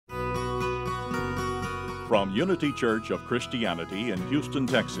From Unity Church of Christianity in Houston,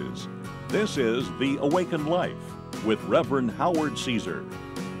 Texas, this is The Awakened Life with Reverend Howard Caesar.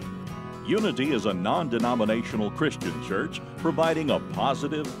 Unity is a non-denominational Christian church providing a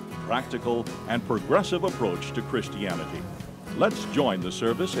positive, practical, and progressive approach to Christianity. Let's join the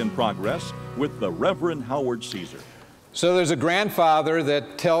service in progress with the Reverend Howard Caesar. So there's a grandfather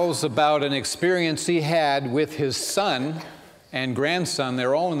that tells about an experience he had with his son and grandson.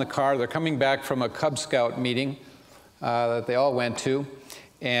 They're all in the car. They're coming back from a Cub Scout meeting that they all went to.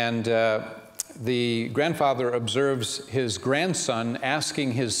 And the grandfather observes his grandson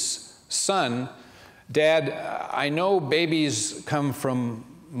asking his son, "Dad, I know babies come from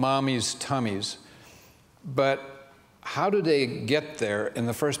mommy's tummies, but how do they get there in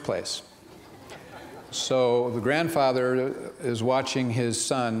the first place?" So the grandfather is watching his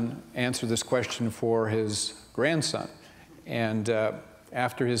son answer this question for his grandson. And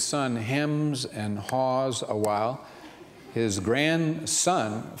after his son hems and haws a while, his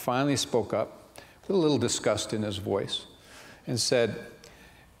grandson finally spoke up, with a little disgust in his voice, and said,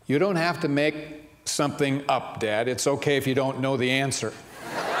 "You don't have to make something up, Dad. It's okay if you don't know the answer."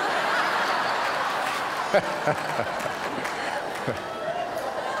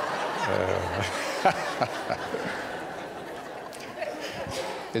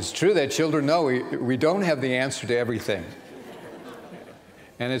 It's true that children know we don't have the answer to everything.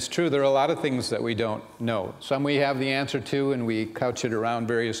 And it's true, there are a lot of things that we don't know. Some we have the answer to, and we couch it around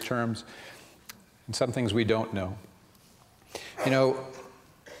various terms. And some things we don't know. You know,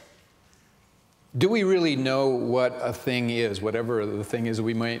 do we really know what a thing is, whatever the thing is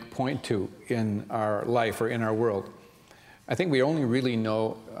we might point to in our life or in our world? I think we only really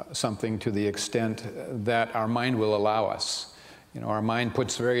know something to the extent that our mind will allow us. You know, our mind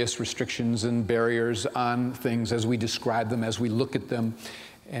puts various restrictions and barriers on things as we describe them, as we look at them.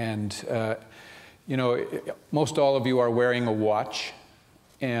 And, you know, most all of you are wearing a watch.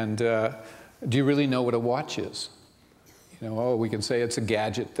 And do you really know what a watch is? You know, oh, we can say it's a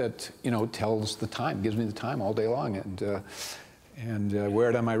gadget that, you know, tells the time, gives me the time all day long, and wear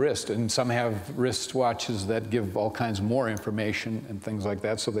it on my wrist. And some have wrist watches that give all kinds more information and things like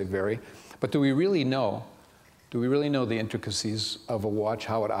that, so they vary. But do we really know? Do we really know the intricacies of a watch,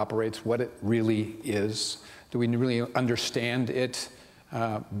 how it operates, what it really is? Do we really understand it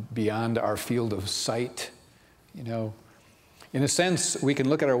beyond our field of sight? You know, in a sense, we can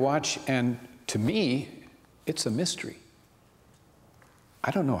look at our watch, and to me, it's a mystery.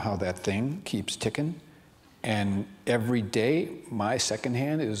 I don't know how that thing keeps ticking, and every day my second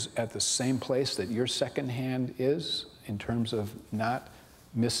hand is at the same place that your second hand is in terms of not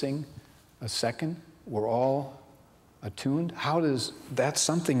missing a second. We're all attuned. How does that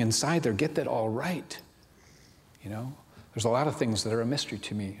something inside there get that all right? You know, there's a lot of things that are a mystery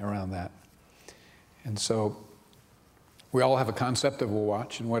to me around that. And so we all have a concept of a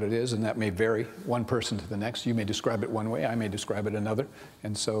watch and what it is, and that may vary one person to the next. You may describe it one way, I may describe it another.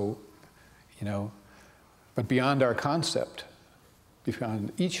 And so, you know, but beyond our concept,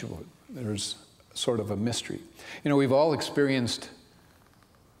 beyond each of it, there's sort of a mystery. You know, we've all experienced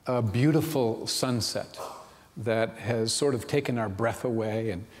a beautiful sunset that has sort of taken our breath away,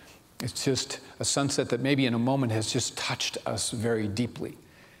 and it's just a sunset that maybe in a moment has just touched us very deeply.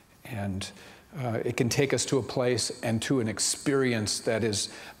 And it can take us to a place and to an experience that is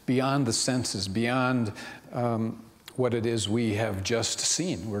beyond the senses, beyond what it is we have just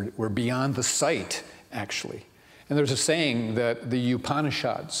seen. We're beyond the sight, actually. And there's a saying that the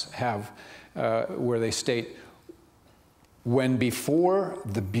Upanishads have where they state, "When before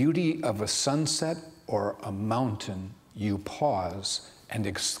the beauty of a sunset or a mountain, you pause and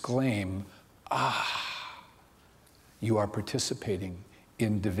exclaim, 'Ah,' you are participating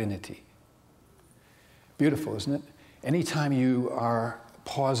in divinity." Beautiful, isn't it? Anytime you are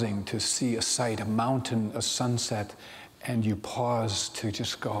pausing to see a sight, a mountain, a sunset, and you pause to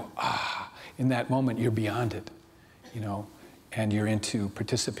just go, "Ah," in that moment you're beyond it, you know, and you're into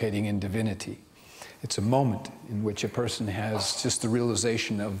participating in divinity. It's a moment in which a person has just the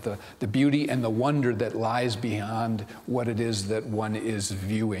realization of the beauty and the wonder that lies beyond what it is that one is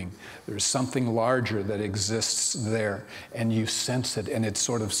viewing. There's something larger that exists there, and you sense it, and it's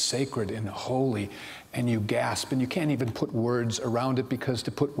sort of sacred and holy, and you gasp, and you can't even put words around it, because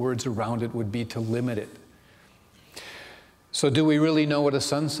to put words around it would be to limit it. So do we really know what a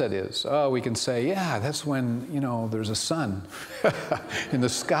sunset is? Oh, we can say, yeah, that's when, you know, there's a sun in the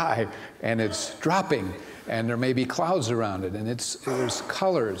sky and it's dropping and there may be clouds around it, and there's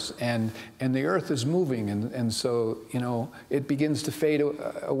colors, and the earth is moving, and so, you know, it begins to fade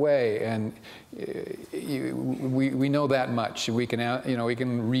away, and we know that much. We can, you know, we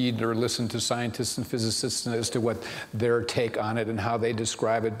can read or listen to scientists and physicists as to what their take on it and how they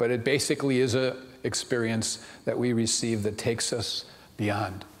describe it, but it basically is an experience that we receive that takes us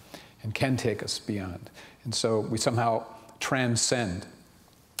beyond and can take us beyond. And so we somehow transcend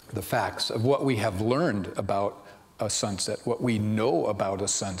the facts of what we have learned about a sunset, what we know about a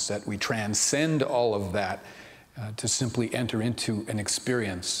sunset. We transcend all of that to simply enter into an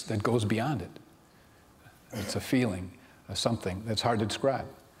experience that goes beyond it. It's a feeling, something that's hard to describe.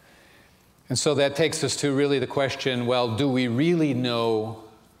 And so that takes us to really the question, well, do we really know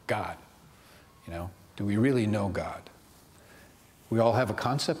God? You know, do we really know God? We all have a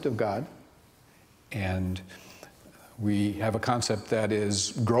concept of God, and we have a concept that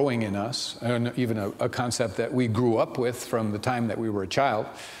is growing in us, and even a concept that we grew up with from the time that we were a child.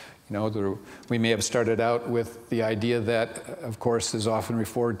 You know, we may have started out with the idea that, of course, is often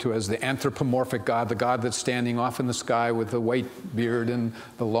referred to as the anthropomorphic God, the God that's standing off in the sky with the white beard and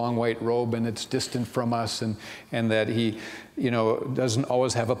the long white robe, and it's distant from us, and that he, you know, doesn't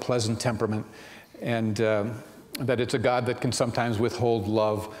always have a pleasant temperament, and that it's a God that can sometimes withhold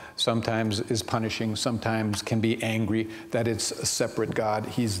love, sometimes is punishing, sometimes can be angry, that it's a separate God.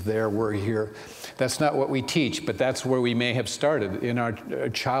 He's there, we're here. That's not what we teach, but that's where we may have started in our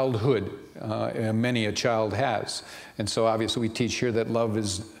childhood. Many a child has. And so obviously we teach here that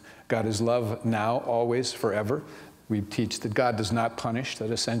God is love now, always, forever. We teach that God does not punish,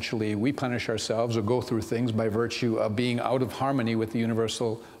 that essentially we punish ourselves or go through things by virtue of being out of harmony with the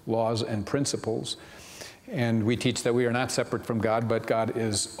universal laws and principles. And we teach that we are not separate from God, but God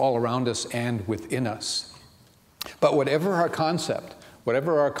is all around us and within us. But whatever our concept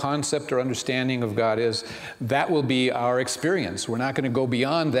or understanding of God is, that will be our experience. We're not going to go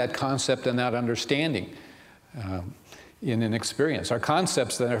beyond that concept and that understanding in an experience. Our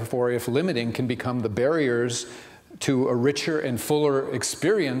concepts, therefore, if limiting, can become the barriers to a richer and fuller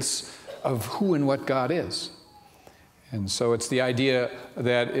experience of who and what God is. And so it's the idea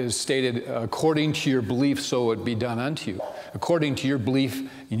that is stated, according to your belief, so it be done unto you. According to your belief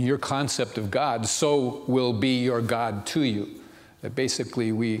in your concept of God, so will be your God to you. That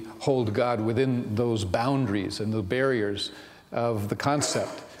basically we hold God within those boundaries and the barriers of the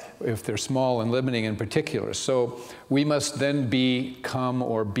concept, if they're small and limiting in particular. So we must then become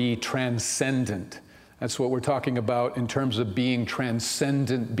or be transcendent. That's what we're talking about in terms of being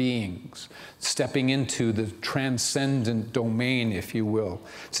transcendent beings, stepping into the transcendent domain, if you will.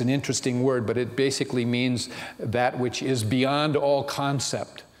 It's an interesting word, but it basically means that which is beyond all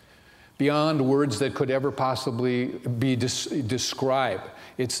concept, beyond words that could ever possibly be described.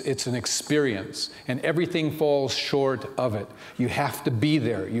 It's an experience, and everything falls short of it. You have to be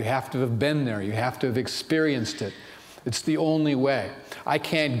there. You have to have been there. You have to have experienced it. It's the only way. I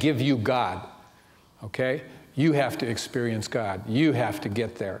can't give you God. Okay? You have to experience God. You have to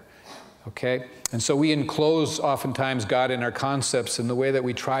get there. Okay? And so we enclose oftentimes God in our concepts in the way that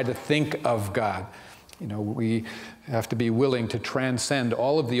we try to think of God. You know, we have to be willing to transcend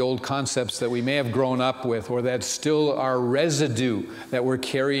all of the old concepts that we may have grown up with, or that still are residue that we're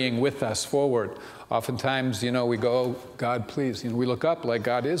carrying with us forward. Oftentimes, you know, we go, oh, God, please. You know, we look up like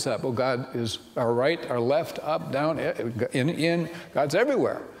God is up. Oh, God is our right, our left, up, down, in. God's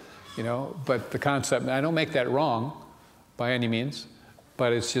everywhere. You know, but the concept, and I don't make that wrong by any means,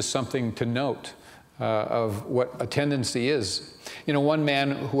 but it's just something to note of what a tendency is. You know, one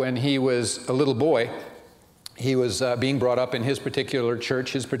man, when he was a little boy, he was being brought up in his particular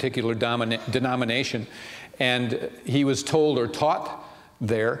church, his particular denomination, and he was told or taught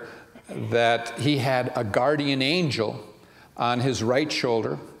there that he had a guardian angel on his right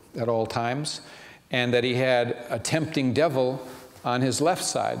shoulder at all times, and that he had a tempting devil on his left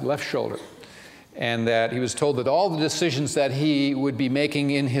side, left shoulder, and that he was told that all the decisions that he would be making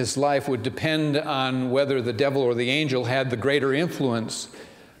in his life would depend on whether the devil or the angel had the greater influence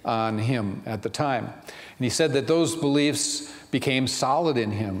on him at the time. And he said that those beliefs became solid in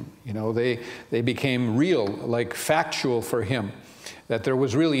him. You know, they became real, like factual for him, that there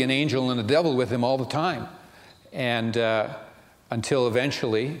was really an angel and a devil with him all the time. And until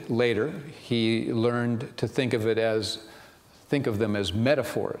eventually, later, he learned to think of them as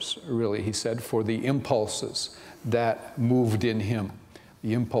metaphors, really, he said, for the impulses that moved in him,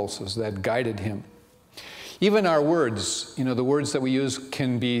 the impulses that guided him. Even our words, you know, the words that we use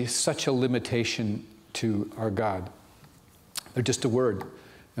can be such a limitation to our God. They're just a word.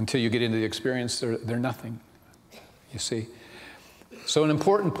 Until you get into the experience, they're nothing, you see. So an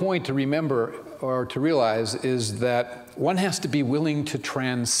important point to remember or to realize is that one has to be willing to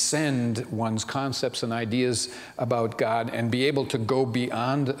transcend one's concepts and ideas about God and be able to go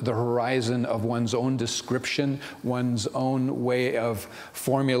beyond the horizon of one's own description, one's own way of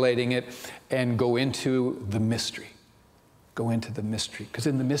formulating it, and go into the mystery. Go into the mystery. Because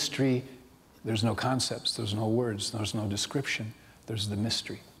in the mystery, there's no concepts, there's no words, there's no description, there's the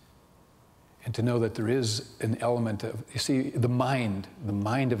mystery. And to know that there is an element of, you see, the mind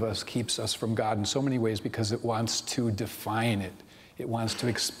of us keeps us from God in so many ways because it wants to define it. It wants to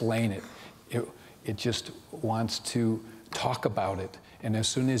explain it. It just wants to talk about it. And as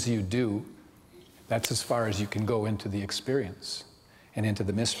soon as you do, that's as far as you can go into the experience and into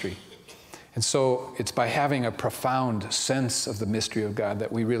the mystery. And so it's by having a profound sense of the mystery of God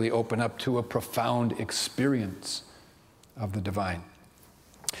that we really open up to a profound experience of the divine.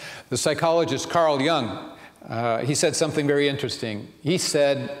 The psychologist Carl Jung, he said something very interesting. He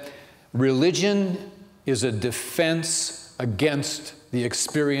said, religion is a defense against the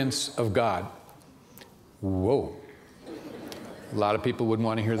experience of God. Whoa. A lot of people wouldn't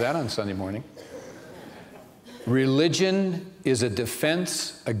want to hear that on Sunday morning. Religion is a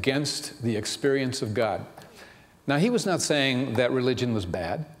defense against the experience of God. Now, he was not saying that religion was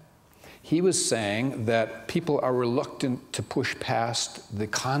bad. He was saying that people are reluctant to push past the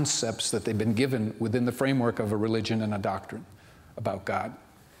concepts that they've been given within the framework of a religion and a doctrine about God.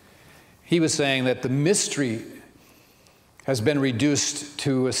 He was saying that the mystery has been reduced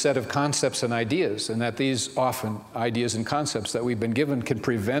to a set of concepts and ideas, and that these often ideas and concepts that we've been given can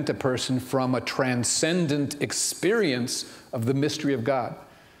prevent a person from a transcendent experience of the mystery of God.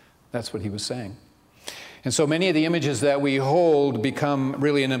 That's what he was saying. And so many of the images that we hold become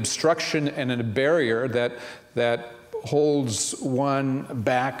really an obstruction and a barrier that holds one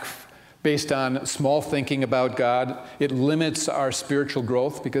back based on small thinking about God. It limits our spiritual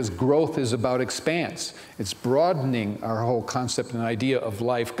growth because growth is about expanse. It's broadening our whole concept and idea of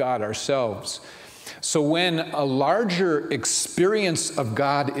life, God, ourselves. So when a larger experience of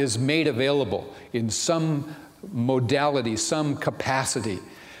God is made available in some modality, some capacity,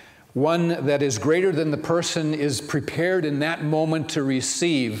 one that is greater than the person is prepared in that moment to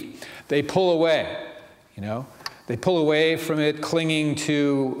receive, they pull away, you know. They pull away from it, clinging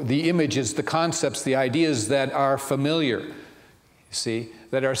to the images, the concepts, the ideas that are familiar, you see,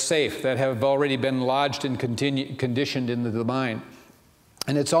 that are safe, that have already been lodged and conditioned into the mind.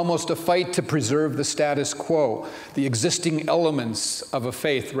 And it's almost a fight to preserve the status quo, the existing elements of a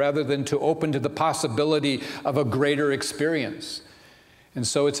faith, rather than to open to the possibility of a greater experience. And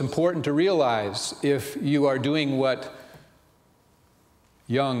so it's important to realize, if you are doing what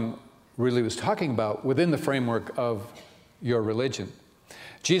Jung really was talking about within the framework of your religion.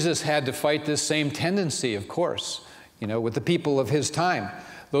 Jesus had to fight this same tendency, of course, you know, with the people of his time.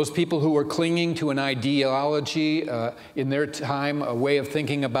 Those people who were clinging to an ideology in their time, a way of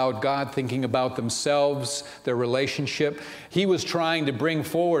thinking about God, thinking about themselves, their relationship. He was trying to bring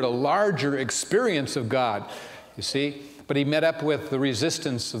forward a larger experience of God, you see. But he met up with the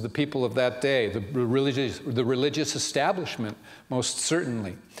resistance of the people of that day, the religious establishment, most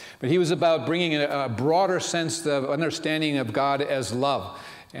certainly. But he was about bringing a broader sense of understanding of God as love,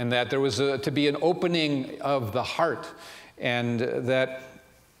 and that there was to be an opening of the heart, and that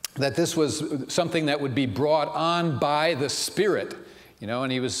this was something that would be brought on by the Spirit. You know,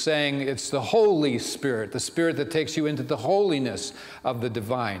 and he was saying it's the Holy Spirit, the Spirit that takes you into the holiness of the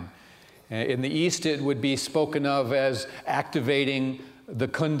divine. In the East, it would be spoken of as activating the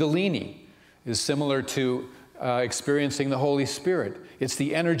Kundalini, is similar to experiencing the Holy Spirit. It's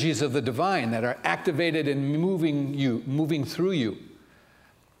the energies of the divine that are activated and moving through you.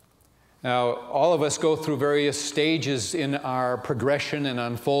 Now, all of us go through various stages in our progression and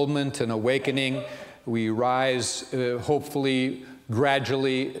unfoldment and awakening. We rise, hopefully,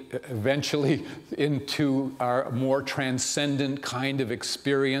 gradually, eventually, into our more transcendent kind of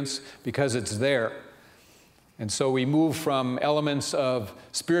experience because it's there. And so we move from elements of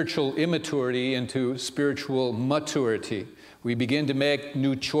spiritual immaturity into spiritual maturity. We begin to make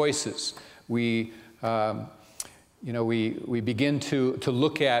new choices. We begin to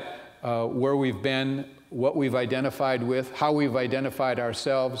look at where we've been, what we've identified with, how we've identified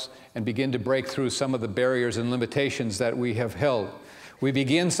ourselves, and begin to break through some of the barriers and limitations that we have held. We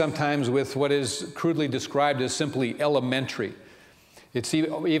begin sometimes with what is crudely described as simply elementary. It's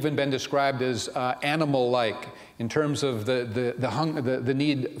even been described as animal-like in terms of the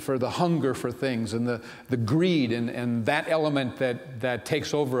need for the hunger for things and the greed and that element that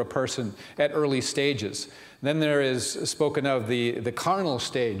takes over a person at early stages. Then there is spoken of the carnal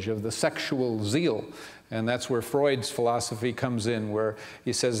stage of the sexual zeal, And that's where Freud's philosophy comes in, where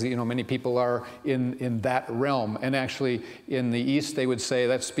he says, you know, many people are in that realm. And actually, in the East, they would say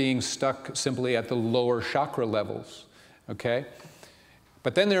that's being stuck simply at the lower chakra levels, okay?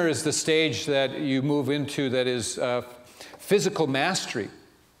 But then there is the stage that you move into that is physical mastery.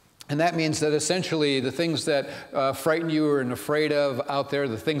 And that means that essentially the things that frighten you and afraid of out there,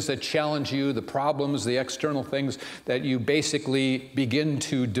 the things that challenge you, the problems, the external things, that you basically begin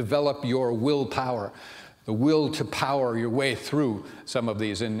to develop your willpower, the will to power your way through some of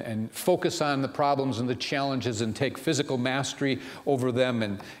these and focus on the problems and the challenges and take physical mastery over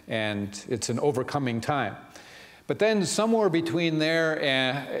them, and it's an overcoming time. But then somewhere between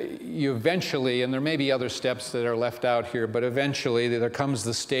there, you eventually, and there may be other steps that are left out here, but eventually there comes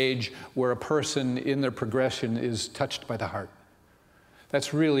the stage where a person in their progression is touched by the heart.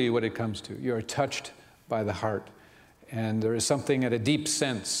 That's really what it comes to. You're touched by the heart. And there is something at a deep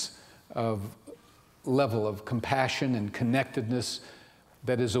sense of level of compassion and connectedness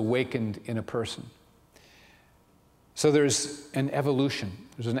that is awakened in a person. So there's an evolution.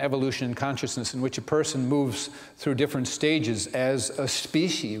 There's an evolution in consciousness in which a person moves through different stages as a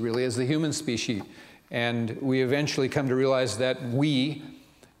species, really, as the human species. And we eventually come to realize that we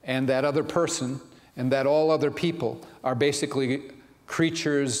and that other person and that all other people are basically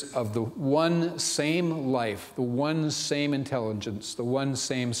creatures of the one same life, the one same intelligence, the one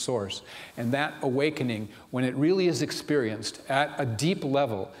same source. And that awakening, when it really is experienced at a deep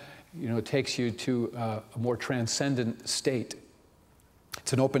level, you know, it takes you to a more transcendent state.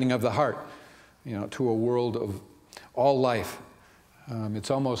 It's an opening of the heart, you know, to a world of all life.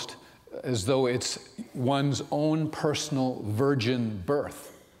 It's almost as though it's one's own personal virgin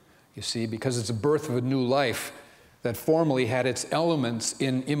birth, you see, because it's a birth of a new life that formerly had its elements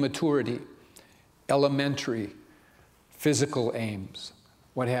in immaturity, elementary, physical aims,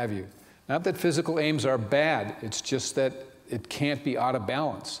 what have you. Not that physical aims are bad, it's just that it can't be out of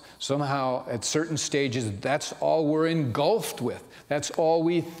balance. Somehow, at certain stages, that's all we're engulfed with. That's all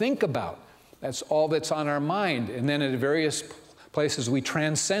we think about. That's all that's on our mind. And then at various places, we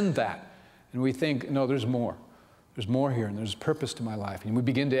transcend that. And we think, no, there's more. There's more here, and there's purpose to my life. And we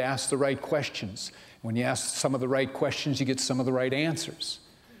begin to ask the right questions. When you ask some of the right questions, you get some of the right answers.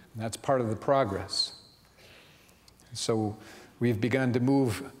 And that's part of the progress. So we've begun to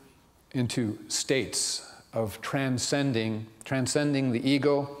move into states of transcending the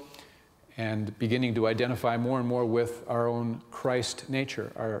ego and beginning to identify more and more with our own Christ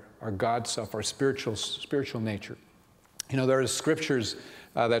nature, our God self, our spiritual nature. You know, there are scriptures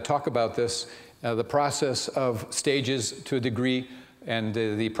that talk about this, the process of stages to a degree, and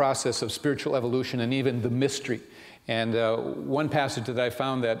the process of spiritual evolution, and even the mystery. And one passage that I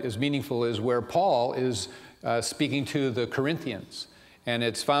found that is meaningful is where Paul is speaking to the Corinthians. And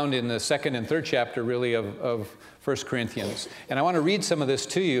it's found in the 2nd and 3rd chapter, really, of 1 Corinthians. And I want to read some of this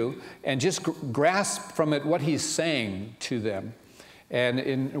to you and just grasp from it what he's saying to them,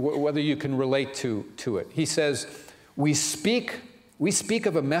 and whether you can relate to it. He says, we speak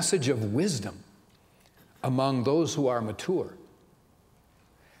of a message of wisdom among those who are mature,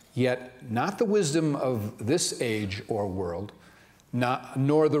 yet not the wisdom of this age or world,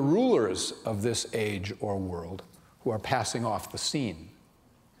 nor the rulers of this age or world who are passing off the scene.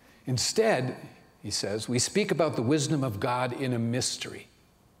 Instead, he says, we speak about the wisdom of God in a mystery,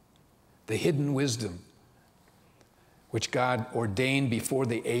 the hidden wisdom which God ordained before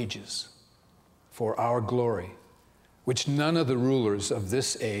the ages for our glory, which none of the rulers of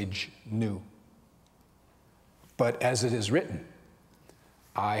this age knew. But as it is written,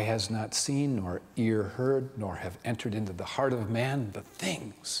 eye has not seen, nor ear heard, nor have entered into the heart of man the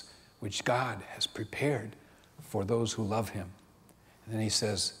things which God has prepared for those who love him. And then he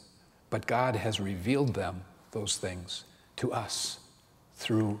says, but God has revealed them, those things, to us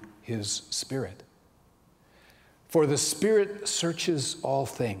through his Spirit. For the Spirit searches all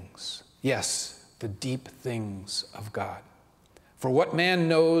things, yes, the deep things of God. For what man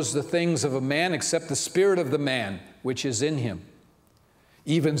knows the things of a man except the spirit of the man which is in him?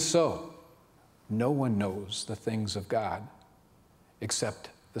 Even so, no one knows the things of God except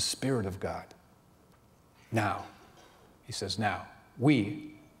the Spirit of God. Now, he says, now,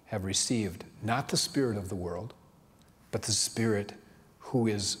 we have received not the spirit of the world, but the Spirit who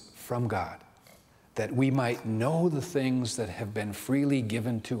is from God, that we might know the things that have been freely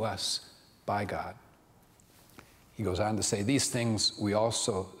given to us by God. He goes on to say, these things we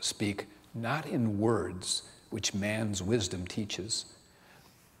also speak not in words which man's wisdom teaches,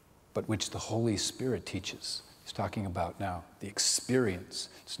 but which the Holy Spirit teaches. He's talking about now the experience.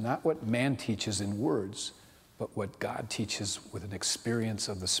 It's not what man teaches in words, but what God teaches with an experience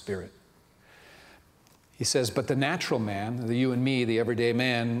of the Spirit. He says, but the natural man, the you and me, the everyday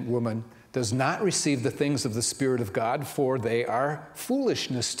man, woman, does not receive the things of the Spirit of God, for they are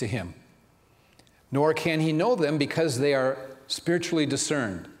foolishness to him. Nor can he know them because they are spiritually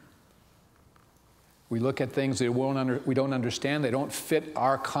discerned. We look at things that we don't understand, they don't fit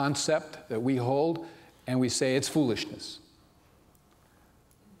our concept that we hold, and we say it's foolishness.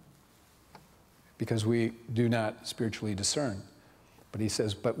 Because we do not spiritually discern. But he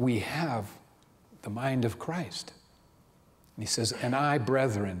says, but we have the mind of Christ. And he says, and I,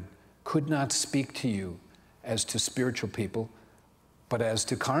 brethren, could not speak to you as to spiritual people, but as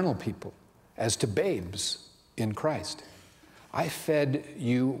to carnal people, as to babes in Christ. I fed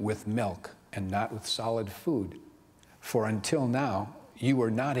you with milk and not with solid food, for until now you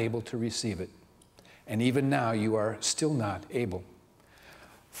were not able to receive it, and even now you are still not able.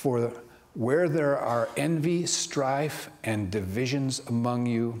 For where there are envy, strife, and divisions among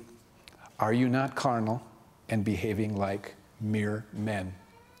you, are you not carnal and behaving like mere men?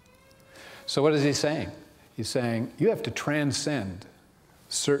 So what is he saying? He's saying you have to transcend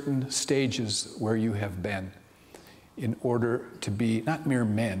certain stages where you have been in order to be not mere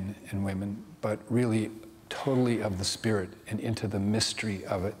men and women, but really totally of the Spirit and into the mystery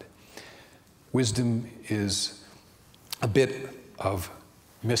of it. Wisdom is a bit of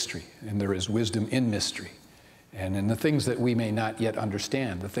mystery, and there is wisdom in mystery. And in the things that we may not yet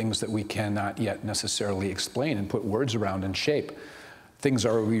understand, the things that we cannot yet necessarily explain and put words around and shape, things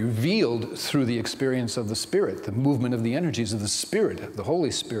are revealed through the experience of the Spirit, the movement of the energies of the Spirit, the Holy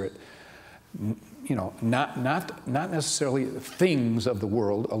Spirit. You know, not necessarily things of the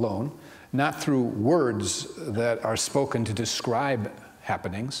world alone, not through words that are spoken to describe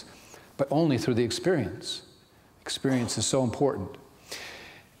happenings, but only through the experience. Experience is so important.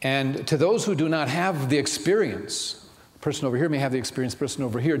 And to those who do not have the experience, the person over here may have the experience, the person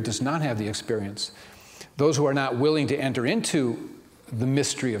over here does not have the experience. Those who are not willing to enter into the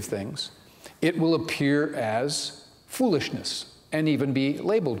mystery of things, it will appear as foolishness and even be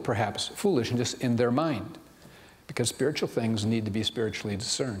labeled perhaps foolishness in their mind, because spiritual things need to be spiritually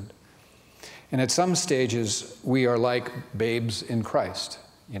discerned. And at some stages, we are like babes in Christ,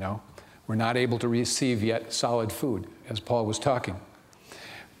 you know. We're not able to receive yet solid food, as Paul was talking.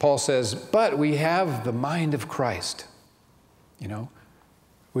 Paul says, but we have the mind of Christ, you know,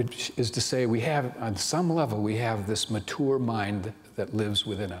 which is to say we have, on some level, we have this mature mind that lives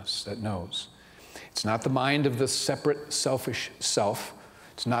within us, that knows. It's not the mind of the separate, selfish self.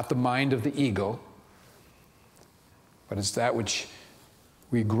 It's not the mind of the ego, but it's that which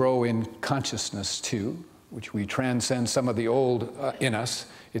we grow in consciousness to, which we transcend some of the old in us.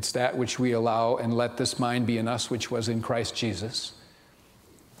 It's that which we allow and let this mind be in us, which was in Christ Jesus.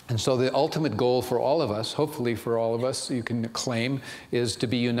 And so the ultimate goal for all of us, hopefully for all of us, you can claim, is to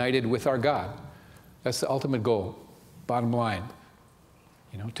be united with our God. That's the ultimate goal, bottom line,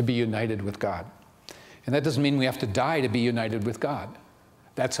 you know, to be united with God. And that doesn't mean we have to die to be united with God.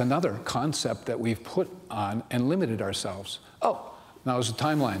 That's another concept that we've put on and limited ourselves. Oh, now there's a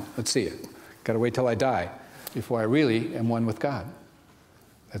timeline. Let's see it. Got to wait till I die before I really am one with God.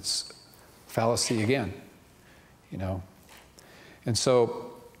 That's fallacy again, you know. And so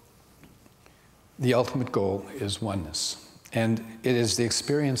the ultimate goal is oneness. And it is the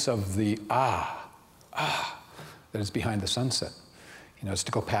experience of the that is behind the sunset. You know, it's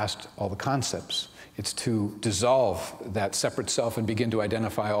to go past all the concepts. It's to dissolve that separate self and begin to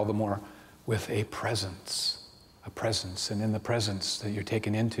identify all the more with a presence. And in the presence that you're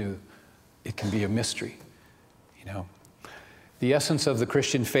taken into, it can be a mystery, you know. The essence of the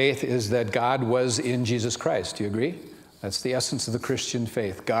Christian faith is that God was in Jesus Christ. Do you agree? That's the essence of the Christian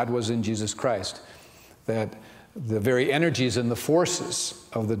faith. God was in Jesus Christ. That the very energies and the forces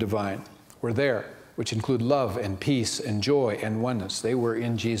of the divine were there, which include love and peace and joy and oneness. They were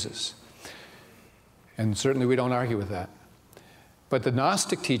in Jesus. And certainly we don't argue with that. But the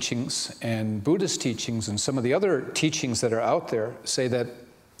Gnostic teachings and Buddhist teachings and some of the other teachings that are out there say that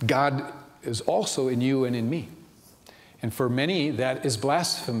God is also in you and in me. And for many, that is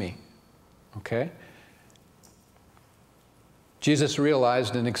blasphemy, okay? Jesus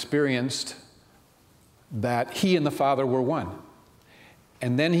realized and experienced that he and the Father were one.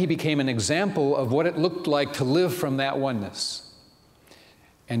 And then he became an example of what it looked like to live from that oneness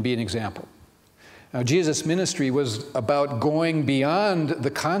and be an example. Now, Jesus' ministry was about going beyond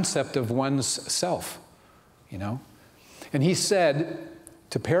the concept of one's self, you know. And he said,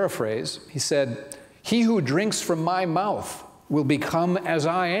 to paraphrase, he said, "He who drinks from my mouth will become as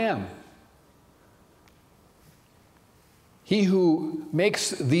I am. He who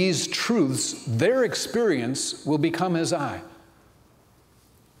makes these truths their experience will become as I."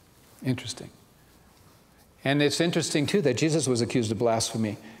 Interesting. And it's interesting, too, that Jesus was accused of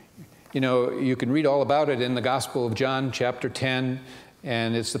blasphemy. You know, you can read all about it in the Gospel of John, chapter 10,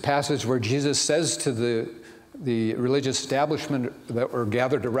 and it's the passage where Jesus says to the religious establishment that were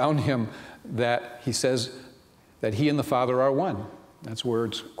gathered around him that he says that he and the Father are one. That's where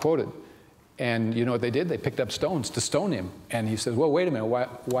it's quoted. And you know what they did? They picked up stones to stone him. And he says, well, wait a minute,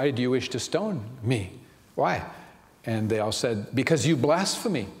 why do you wish to stone me? Why? And they all said, because you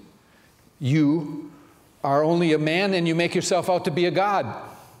blaspheme. You are only a man and you make yourself out to be a god.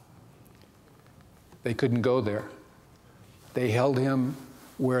 They couldn't go there. They held him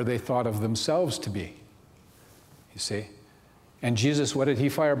where they thought of themselves to be, you see. And Jesus, what did he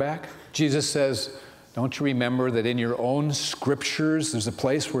fire back? Jesus says, don't you remember that in your own scriptures there's a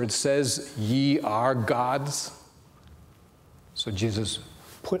place where it says, ye are gods? So Jesus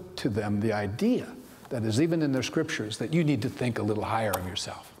put to them the idea that is even in their scriptures that you need to think a little higher of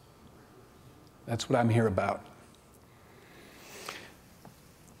yourself. That's what I'm here about.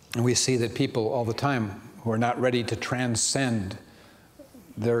 And we see that people all the time who are not ready to transcend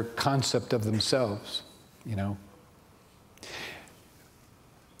their concept of themselves, you know.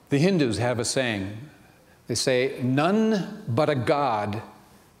 The Hindus have a saying. They say, none but a god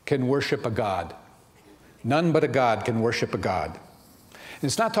can worship a god. None but a god can worship a god. And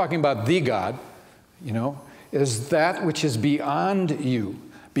it's not talking about the God, you know. It is that which is beyond you,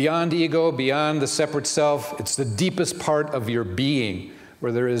 beyond ego, beyond the separate self. It's the deepest part of your being,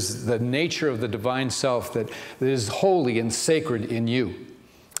 where there is the nature of the divine self that is holy and sacred in you.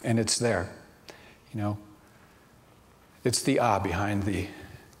 And it's there, you know. It's the behind the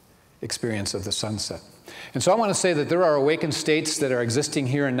experience of the sunset. And so I want to say that there are awakened states that are existing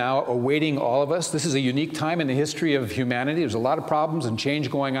here and now, awaiting all of us. This is a unique time in the history of humanity. There's a lot of problems and change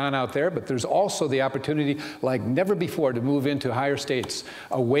going on out there, but there's also the opportunity, like never before, to move into higher states,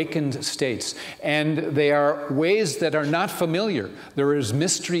 awakened states. And they are ways that are not familiar. There is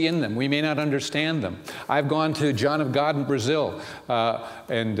mystery in them. We may not understand them. I've gone to John of God in Brazil,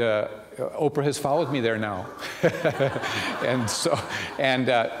 and Oprah has followed me there now. and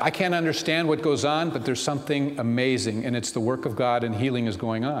I can't understand what goes on, but there's something amazing, and it's the work of God, and healing is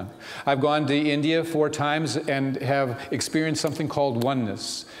going on. I've gone to India 4 times and have experienced something called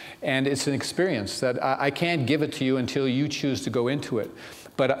oneness. And it's an experience that I can't give it to you until you choose to go into it.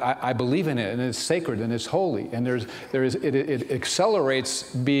 But I believe in it, and it's sacred, and it's holy, and it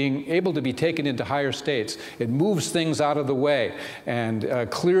accelerates being able to be taken into higher states. It moves things out of the way and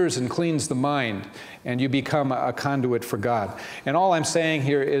clears and cleans the mind, and you become a conduit for God. And all I'm saying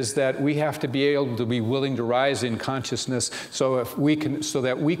here is that we have to be able to be willing to rise in consciousness so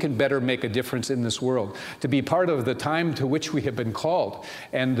that we can better make a difference in this world, to be part of the time to which we have been called,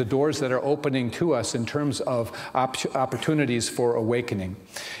 and the doors that are opening to us in terms of opportunities for awakening.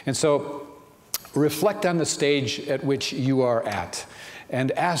 And so reflect on the stage at which you are at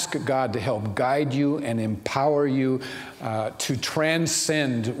and ask God to help guide you and empower you to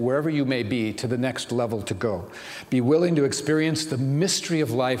transcend wherever you may be to the next level to go. Be willing to experience the mystery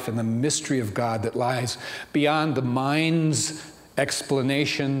of life and the mystery of God that lies beyond the mind's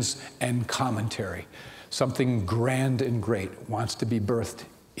explanations and commentary. Something grand and great wants to be birthed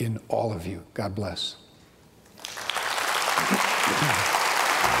in all of you. God bless.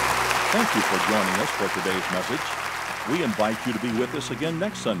 Thank you for joining us for today's message. We invite you to be with us again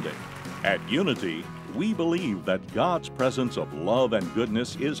next Sunday. At Unity, we believe that God's presence of love and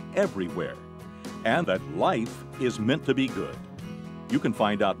goodness is everywhere, and that life is meant to be good. You can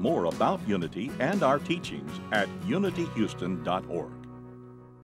find out more about Unity and our teachings at unityhouston.org.